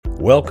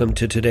Welcome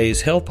to today's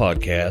Health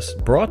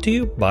Podcast, brought to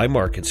you by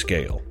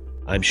MarketScale.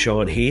 I'm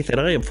Sean Heath, and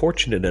I am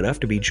fortunate enough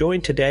to be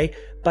joined today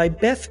by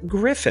Beth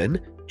Griffin,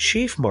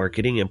 Chief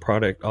Marketing and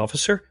Product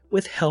Officer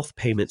with Health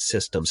Payment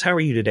Systems. How are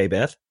you today,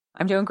 Beth?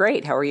 I'm doing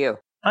great. How are you?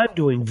 I'm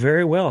doing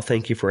very well.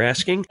 Thank you for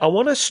asking. I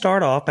want to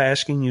start off by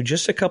asking you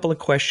just a couple of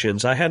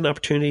questions. I had an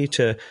opportunity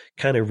to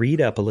kind of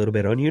read up a little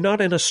bit on you, not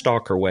in a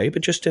stalker way,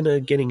 but just in a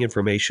getting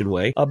information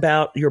way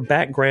about your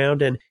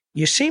background. And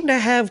you seem to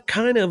have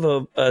kind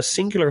of a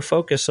singular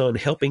focus on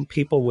helping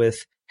people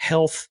with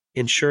health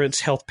insurance,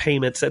 health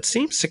payments. That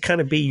seems to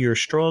kind of be your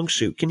strong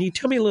suit. Can you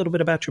tell me a little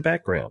bit about your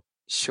background?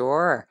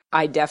 Sure.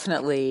 I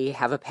definitely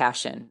have a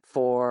passion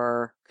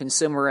for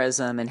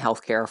consumerism and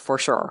healthcare, for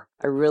sure.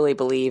 I really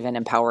believe in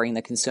empowering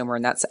the consumer,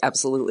 and that's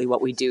absolutely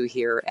what we do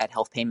here at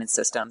Health Payment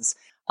Systems.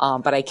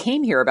 But I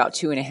came here about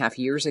 2.5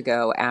 years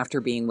ago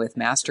after being with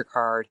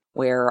MasterCard,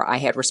 where I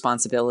had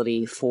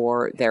responsibility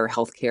for their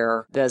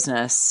healthcare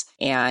business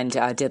and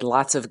did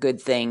lots of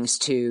good things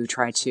to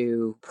try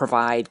to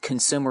provide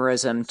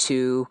consumerism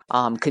to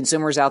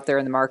consumers out there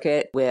in the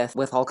market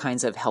with all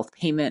kinds of health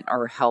payment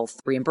or health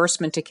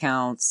reimbursement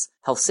accounts,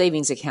 health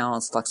savings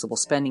accounts, flexible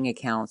spending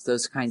accounts,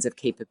 those kinds of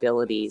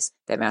capabilities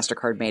that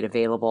MasterCard made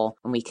available.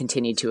 And we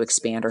continued to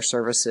expand our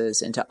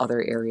services into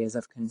other areas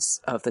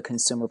of the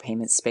consumer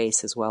payment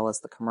space as well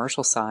as the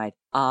commercial side.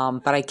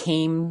 But I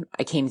came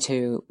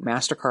to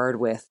MasterCard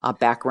with a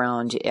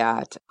background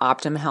at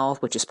Optum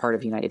Health, which is part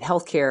of United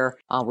Healthcare,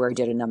 where I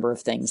did a number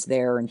of things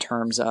there in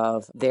terms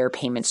of their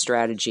payment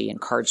strategy and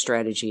card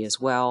strategy as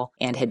well,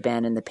 and had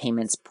been in the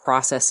payments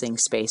processing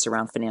space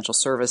around financial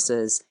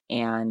services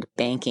and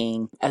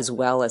banking, as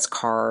well as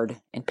card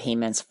and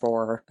payments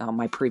for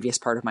my previous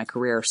part of my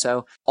career.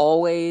 So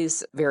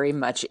always very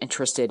much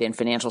interested in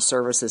financial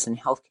services and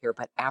healthcare,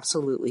 but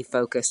absolutely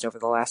focused over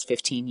the last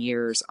 15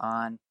 years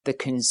on the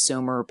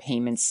consumer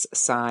payments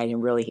side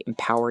and really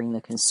empowering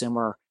the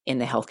consumer in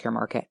the healthcare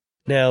market.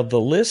 Now, the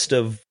list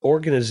of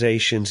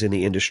organizations in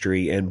the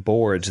industry and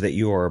boards that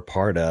you are a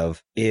part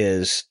of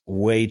is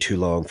way too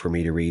long for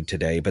me to read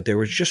today, but there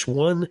was just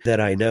one that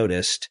I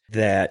noticed,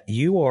 that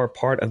you are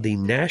part of the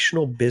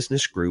National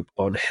Business Group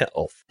on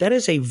Health. That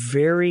is a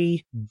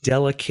very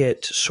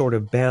delicate sort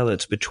of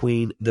balance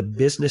between the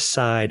business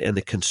side and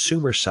the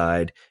consumer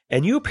side,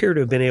 and you appear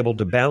to have been able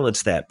to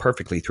balance that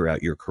perfectly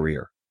throughout your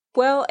career.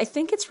 Well, I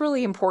think it's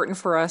really important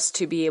for us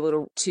to be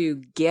able to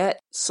get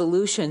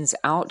solutions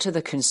out to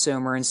the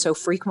consumer. And so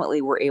frequently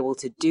we're able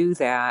to do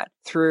that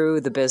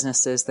through the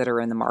businesses that are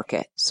in the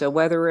market. So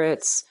whether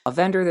it's a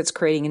vendor that's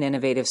creating an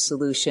innovative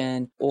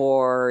solution,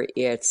 or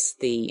it's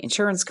the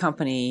insurance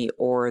company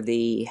or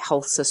the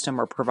health system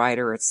or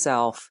provider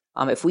itself,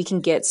 if we can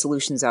get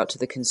solutions out to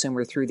the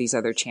consumer through these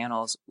other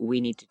channels,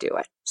 we need to do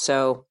it.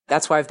 So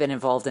that's why I've been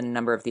involved in a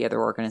number of the other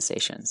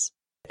organizations.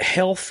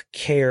 Health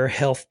care,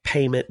 health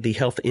payment, the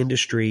health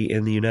industry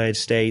in the United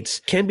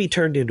States can be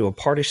turned into a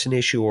partisan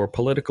issue or a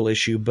political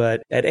issue,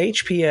 but at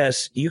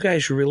HPS, you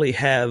guys really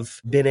have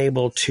been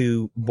able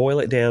to boil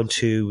it down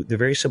to the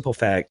very simple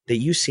fact that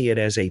you see it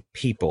as a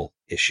people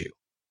issue.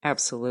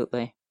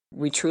 Absolutely.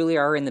 We truly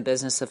are in the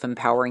business of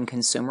empowering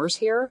consumers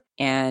here,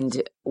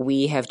 and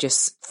we have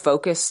just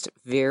focused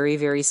very,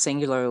 very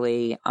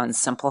singularly on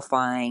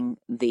simplifying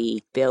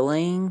the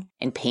billing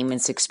and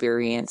payments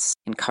experience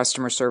and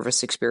customer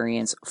service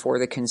experience for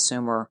the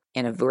consumer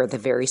with a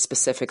very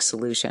specific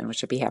solution,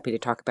 which I'd be happy to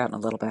talk about in a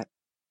little bit.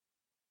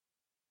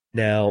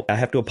 Now, I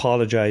have to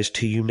apologize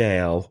to you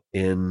now.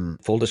 In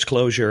full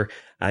disclosure,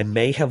 I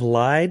may have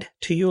lied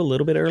to you a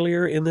little bit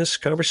earlier in this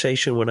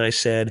conversation when I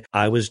said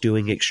I was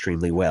doing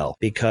extremely well,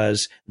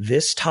 because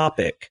this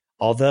topic,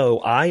 although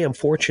I am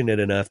fortunate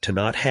enough to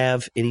not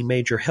have any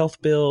major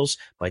health bills,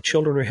 my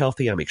children are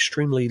healthy, I'm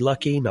extremely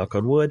lucky, knock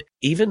on wood.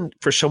 Even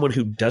for someone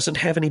who doesn't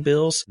have any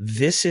bills,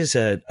 this is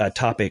a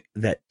topic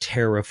that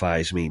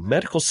terrifies me.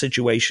 Medical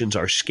situations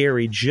are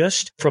scary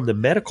just from the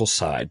medical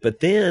side. But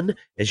then,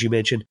 as you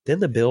mentioned, then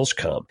the bills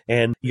come.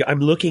 And I'm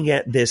looking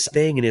at this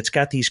thing and it's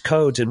got these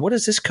codes. And what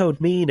does this code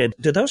mean? And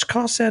do those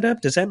costs add up?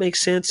 Does that make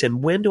sense?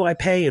 And when do I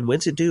pay? And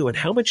when's it due? And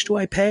how much do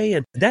I pay?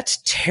 And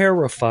that's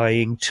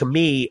terrifying to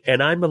me.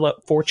 And I'm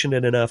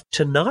fortunate enough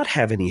to not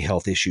have any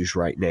health issues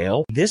right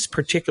now. This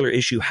particular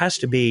issue has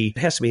to be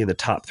in the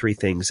top 3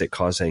 things that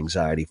cause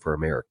anxiety for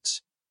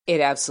Americans. It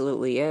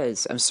absolutely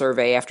is.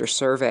 Survey after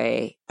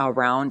survey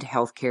around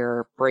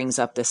healthcare brings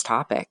up this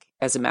topic.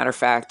 As a matter of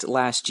fact,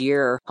 last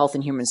year, Health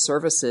and Human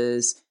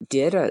Services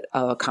did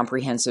a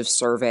comprehensive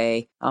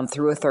survey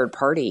through a third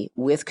party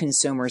with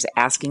consumers,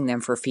 asking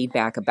them for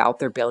feedback about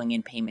their billing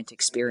and payment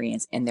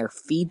experience. And their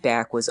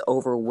feedback was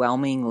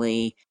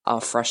overwhelmingly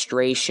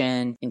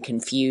frustration and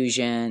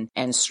confusion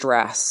and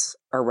stress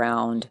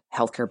around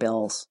healthcare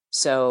bills.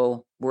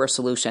 So we're a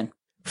solution.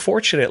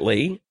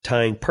 Fortunately,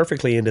 tying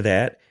perfectly into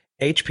that,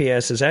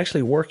 HPS is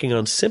actually working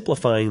on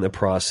simplifying the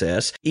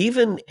process,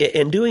 even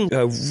and doing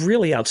a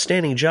really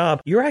outstanding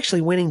job. You're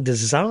actually winning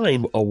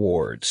design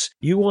awards.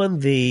 You won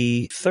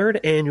the 3rd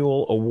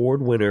annual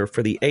award winner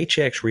for the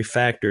HX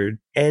Refactored,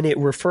 and it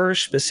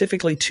refers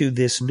specifically to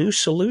this new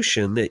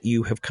solution that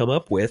you have come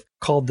up with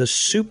called the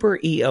Super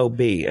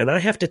EOB. And I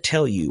have to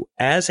tell you,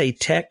 as a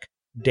tech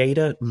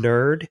data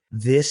nerd,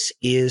 this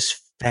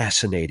is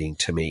fascinating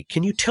to me.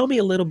 Can you tell me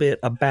a little bit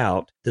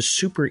about the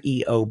Super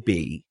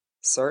EOB?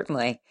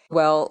 Certainly.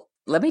 Well,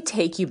 let me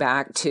take you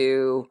back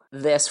to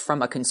this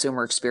from a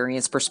consumer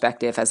experience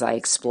perspective as I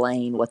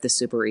explain what the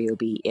Super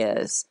EOB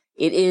is.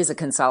 It is a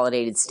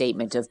consolidated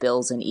statement of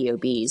bills and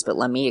EOBs, but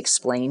let me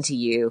explain to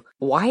you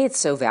why it's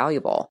so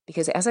valuable.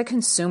 Because as a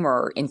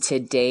consumer in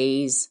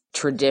today's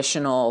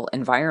traditional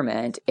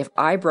environment, if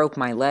I broke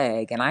my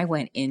leg and I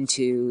went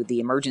into the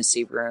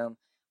emergency room,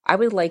 I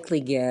would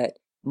likely get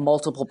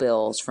multiple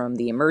bills from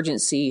the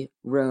emergency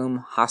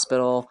room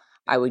hospital.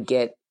 I would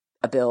get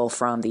a bill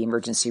from the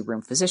emergency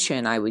room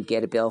physician. I would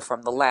get a bill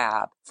from the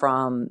lab,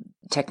 from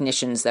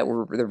technicians that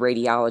were the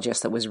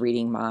radiologist that was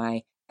reading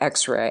my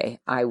X-ray.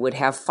 I would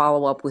have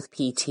follow-up with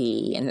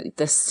PT, and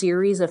the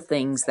series of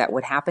things that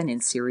would happen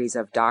in series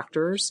of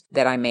doctors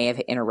that I may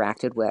have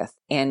interacted with.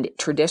 And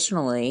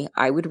traditionally,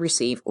 I would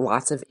receive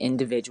lots of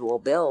individual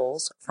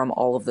bills from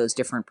all of those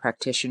different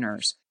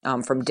practitioners,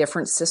 from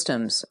different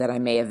systems that I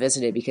may have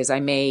visited, because I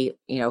may,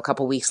 a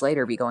couple weeks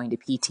later be going to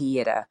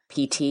PT at a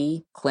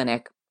PT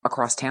clinic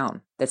across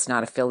town that's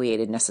not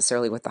affiliated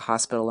necessarily with the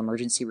hospital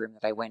emergency room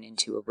that I went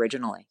into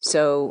originally.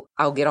 So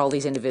I'll get all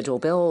these individual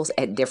bills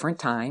at different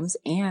times,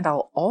 and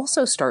I'll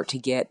also start to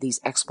get these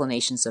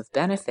explanations of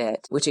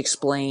benefit, which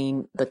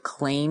explain the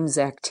claims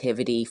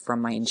activity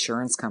from my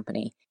insurance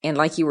company. And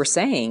like you were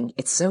saying,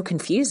 it's so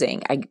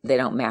confusing. They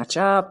don't match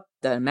up.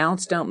 The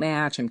amounts don't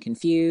match. I'm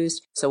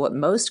confused. So what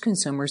most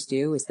consumers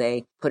do is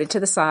they put it to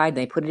the side,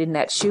 they put it in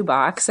that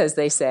shoebox, as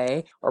they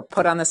say, or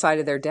put on the side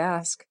of their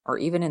desk, or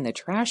even in the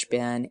trash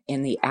bin.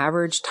 And the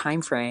average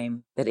time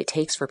frame that it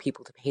takes for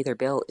people to pay their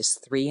bill is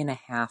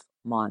 3.5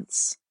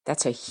 months.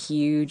 That's a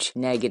huge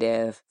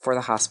negative for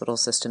the hospital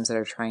systems that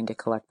are trying to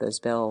collect those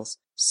bills.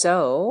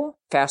 So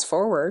fast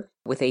forward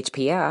with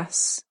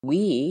HPS,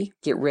 we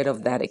get rid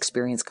of that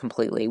experience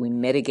completely. We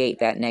mitigate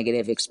that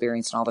negative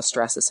experience and all the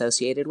stress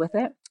associated with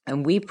it.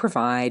 And we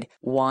provide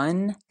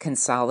one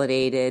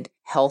consolidated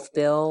health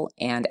bill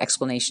and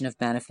explanation of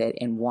benefit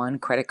in one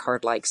credit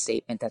card-like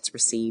statement that's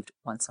received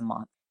once a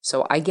month.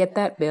 So I get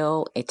that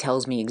bill. It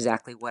tells me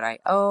exactly what I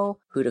owe,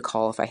 who to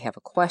call if I have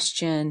a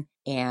question,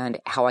 and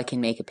how I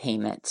can make a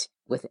payment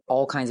with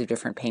all kinds of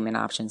different payment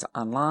options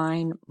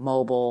online,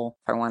 mobile.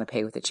 If I want to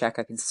pay with a check,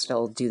 I can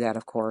still do that,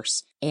 of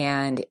course.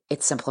 And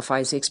it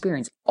simplifies the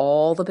experience.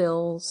 All the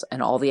bills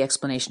and all the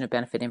explanation of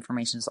benefit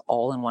information is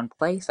all in one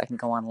place. I can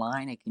go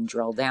online, I can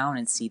drill down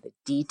and see the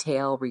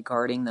detail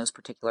regarding those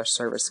particular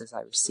services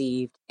I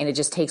received. And it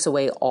just takes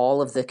away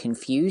all of the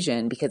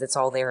confusion because it's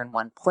all there in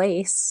one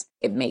place.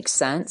 It makes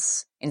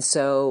sense. And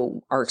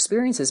so our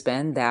experience has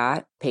been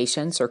that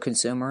patients or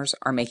consumers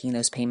are making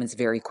those payments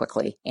very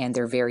quickly and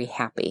they're very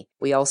happy.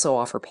 We also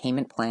offer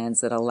payment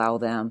plans that allow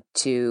them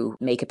to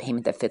make a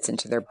payment that fits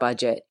into their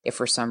budget if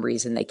for some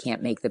reason they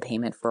can't make the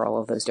payment for all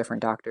of those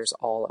different doctors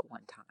all at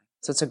one time.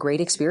 So it's a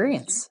great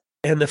experience.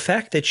 And the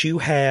fact that you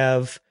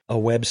have a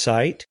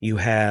website, you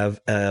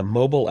have a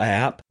mobile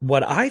app,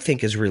 what I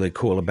think is really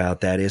cool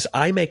about that is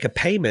I make a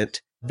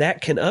payment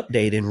that can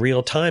update in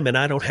real time, and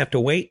I don't have to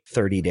wait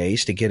 30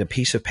 days to get a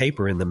piece of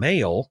paper in the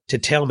mail to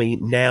tell me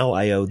now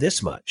I owe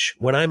this much.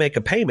 When I make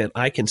a payment,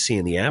 I can see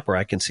in the app or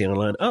I can see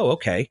online, oh,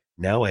 okay,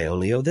 now I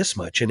only owe this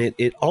much. And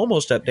it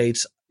almost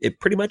updates it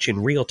pretty much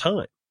in real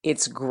time.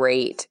 It's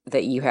great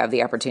that you have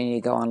the opportunity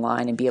to go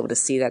online and be able to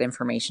see that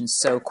information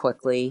so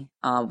quickly.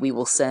 We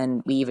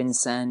even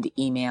send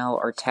email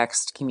or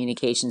text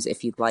communications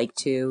if you'd like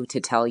to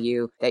tell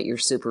you that your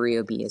Super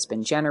EOB has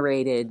been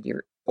generated,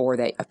 or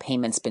that a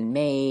payment's been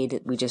made.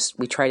 We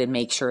try to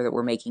make sure that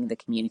we're making the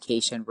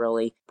communication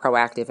really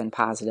proactive and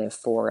positive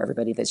for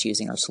everybody that's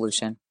using our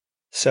solution.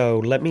 So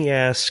let me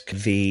ask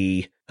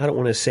I don't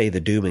want to say the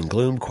doom and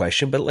gloom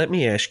question, but let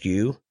me ask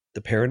you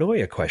the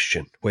paranoia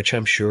question, which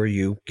I'm sure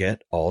you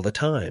get all the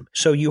time.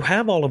 So you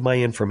have all of my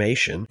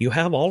information, you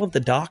have all of the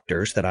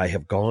doctors that I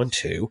have gone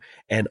to,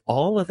 and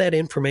all of that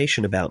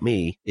information about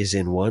me is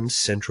in one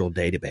central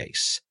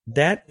database.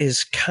 That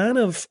is kind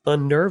of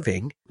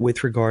unnerving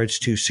with regards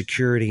to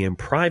security and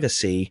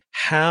privacy.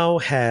 How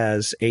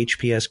has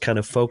HPS kind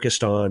of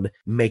focused on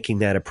making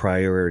that a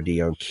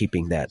priority, on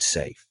keeping that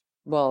safe?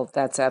 Well,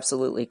 that's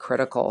absolutely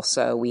critical.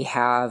 So we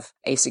have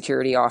a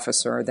security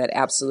officer that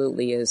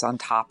absolutely is on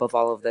top of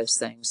all of those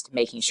things,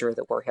 making sure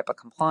that we're HIPAA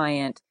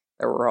compliant,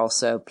 that we're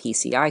also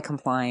PCI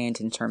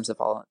compliant in terms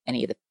of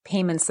any of the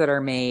payments that are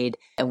made.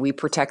 And we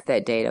protect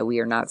that data. We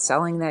are not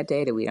selling that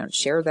data. We don't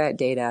share that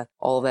data.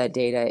 All of that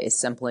data is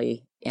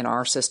simply in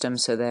our system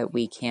so that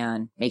we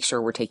can make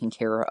sure we're taking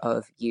care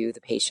of you,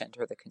 the patient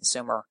or the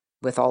consumer.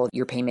 with all of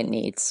your payment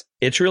needs.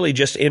 It's really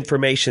just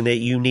information that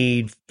you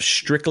need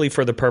strictly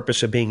for the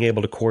purpose of being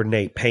able to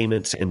coordinate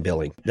payments and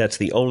billing. That's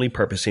the only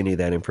purpose any of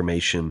that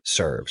information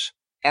serves.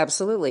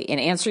 Absolutely. And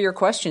answer your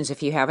questions.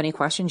 If you have any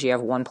questions, you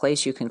have one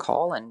place you can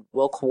call and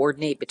we'll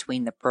coordinate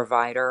between the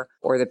provider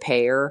or the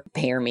payer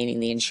meaning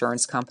the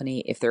insurance company,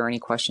 if there are any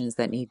questions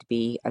that need to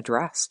be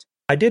addressed.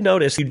 I did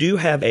notice you do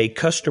have a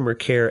customer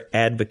care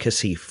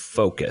advocacy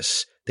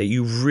focus, that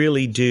you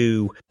really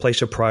do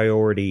place a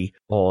priority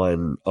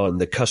on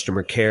the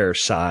customer care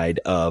side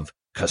of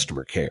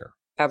customer care.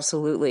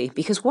 Absolutely.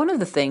 Because one of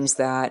the things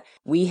that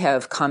we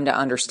have come to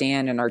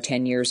understand in our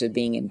 10 years of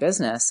being in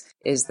business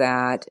is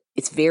that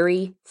it's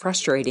very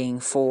frustrating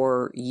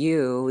for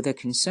you, the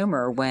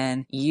consumer,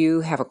 when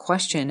you have a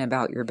question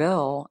about your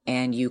bill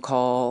and you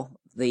call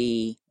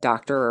the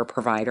doctor or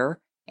provider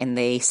and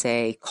they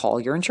say, call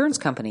your insurance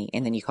company.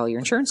 And then you call your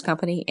insurance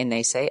company and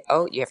they say,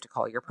 oh, you have to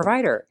call your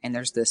provider. And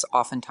there's this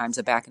oftentimes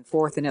a back and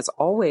forth. And it's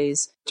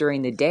always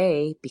during the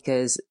day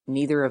because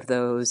neither of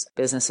those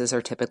businesses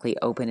are typically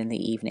open in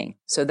the evening.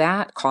 So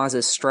that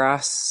causes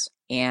stress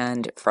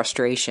and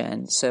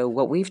frustration. So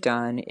what we've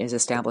done is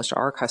established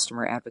our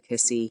customer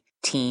advocacy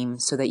team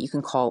so that you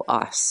can call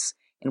us.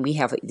 And we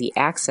have the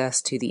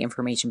access to the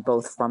information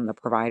both from the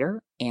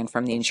provider and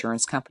from the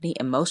insurance company.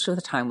 And most of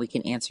the time we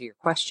can answer your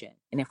question.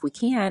 And if we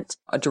can't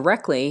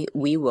directly,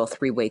 we will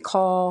three-way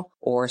call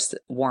or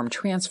warm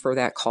transfer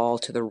that call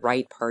to the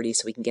right party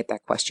so we can get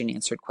that question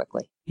answered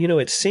quickly. You know,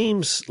 it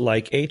seems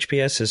like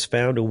HPS has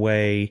found a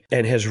way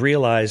and has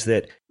realized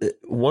that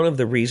one of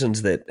the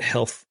reasons that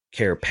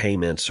healthcare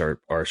payments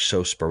are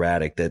so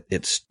sporadic, that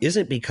it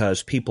isn't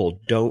because people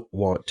don't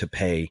want to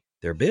pay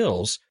their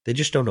bills, they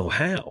just don't know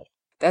how.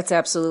 That's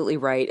absolutely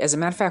right. As a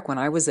matter of fact, when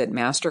I was at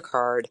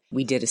MasterCard,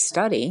 we did a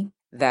study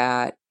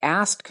that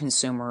asked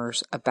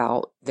consumers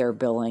about their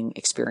billing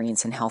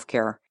experience in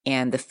healthcare.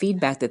 And the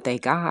feedback that they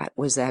got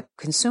was that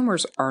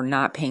consumers are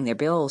not paying their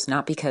bills,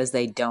 not because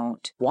they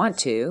don't want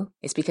to,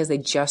 it's because they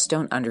just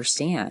don't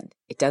understand.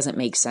 It doesn't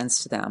make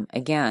sense to them.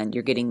 Again,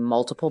 you're getting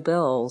multiple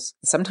bills,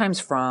 sometimes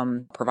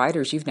from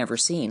providers you've never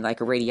seen,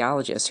 like a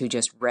radiologist who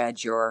just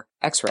read your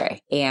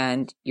x-ray,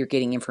 and you're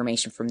getting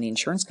information from the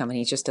insurance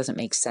company. It just doesn't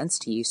make sense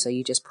to you. So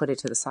you just put it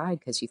to the side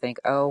because you think,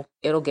 oh,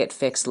 it'll get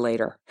fixed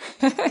later.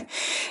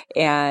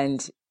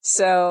 And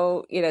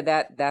so,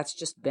 that's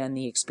just been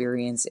the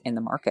experience in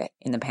the market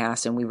in the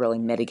past, and we really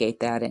mitigate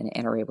that and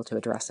are able to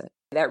address it.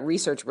 That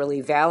research really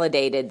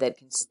validated that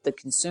the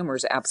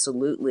consumers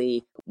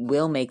absolutely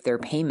will make their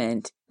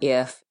payment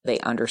if they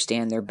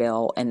understand their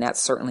bill, and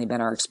that's certainly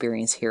been our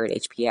experience here at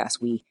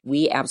HPS.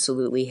 We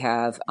absolutely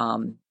have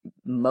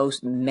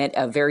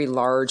a very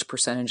large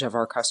percentage of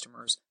our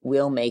customers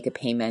will make a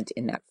payment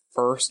in that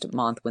first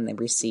month when they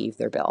receive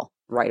their bill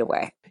right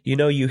away. You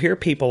know, you hear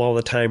people all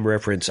the time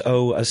reference,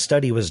 oh, a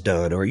study was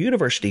done or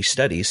university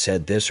studies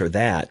said this or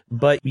that,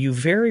 but you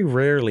very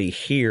rarely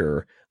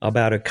hear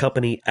about a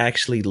company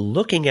actually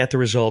looking at the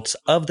results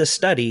of the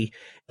study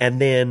and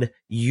then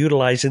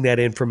utilizing that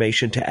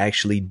information to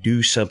actually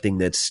do something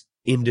that's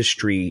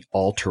industry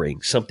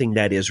altering, something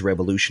that is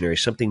revolutionary,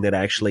 something that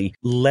actually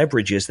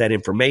leverages that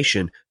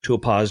information to a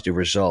positive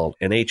result.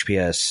 And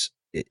HPS,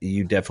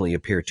 you definitely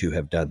appear to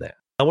have done that.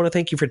 I want to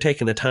thank you for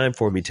taking the time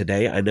for me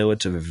today. I know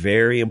it's a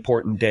very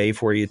important day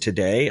for you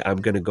today. I'm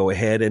going to go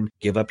ahead and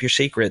give up your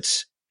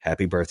secrets.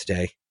 Happy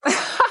birthday.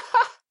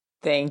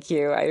 Thank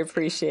you. I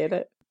appreciate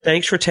it.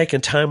 Thanks for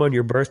taking time on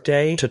your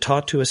birthday to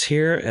talk to us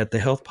here at the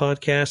Health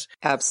Podcast.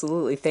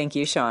 Absolutely. Thank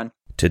you, Sean.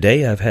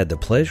 Today, I've had the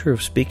pleasure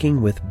of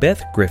speaking with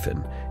Beth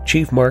Griffin,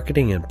 Chief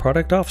Marketing and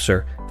Product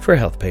Officer for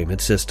Health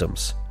Payment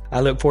Systems.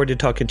 I look forward to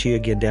talking to you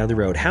again down the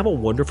road. Have a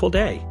wonderful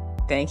day.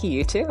 Thank you.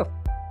 You too.